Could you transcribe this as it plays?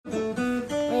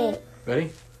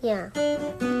Ready? Yeah.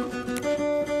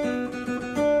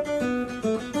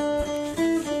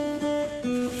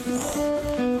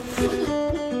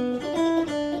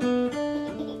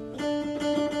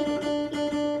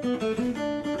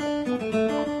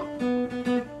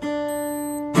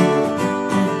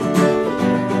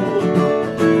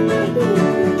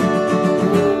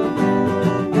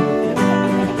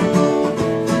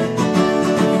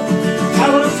 I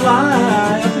wanna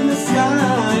fly up in the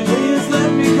sky, please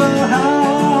let me go high.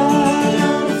 I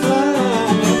wanna fly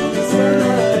up in the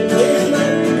sky, please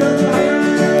let me go high.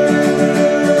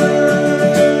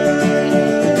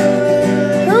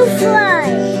 Who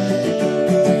flies?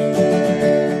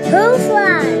 Who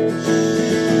flies?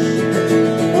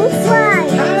 Who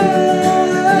flies?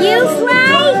 You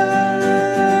fly?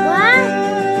 What?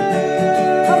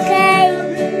 Okay.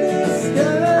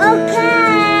 Okay.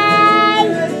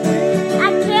 I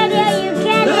can't hear you.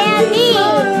 Can't hear me.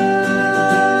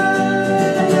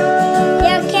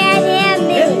 You can't hear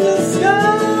me. In the sky.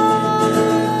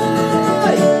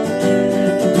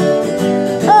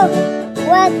 Oh,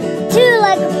 what? Two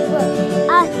like a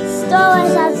Star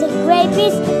Wars has a gray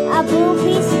piece, a blue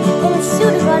piece, and a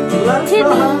suit on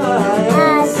Timmy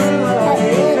has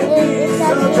it's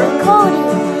a Cody,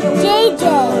 JJ.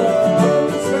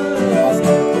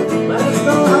 Let's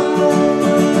go high.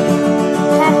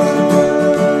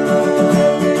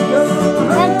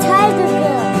 And Tiger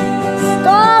Girl,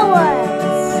 Star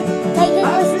Wars. Take it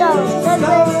to Star Wars. That's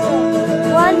what it's called.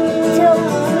 1, 2,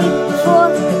 3, 4,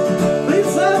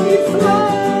 Please let me fly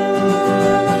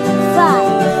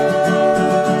 5.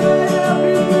 up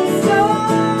in the sky.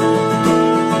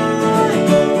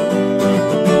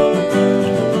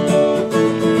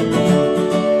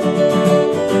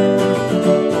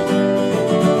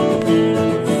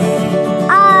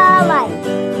 I like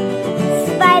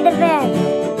Spider-Man.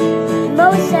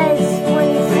 Mo says when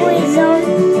he's fully zoned,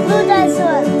 Blue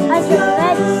Dinosaur has a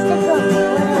red sticker with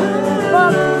a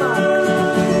bookmark.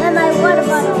 And my water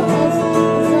bottle is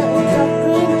a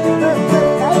green, but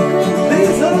light green.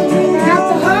 Please let me You go have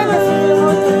to hand it for high. you to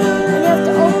hold it, and you have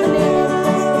to open it and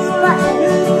press this button.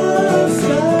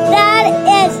 That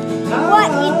is what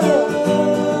you do.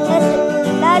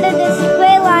 That is this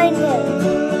gray line here.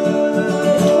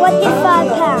 25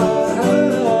 pounds.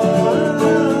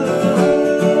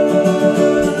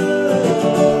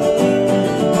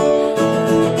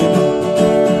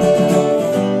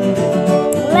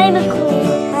 Lima Cool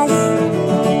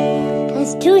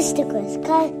has 2 stickers.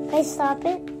 Can I stop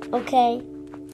it? Okay.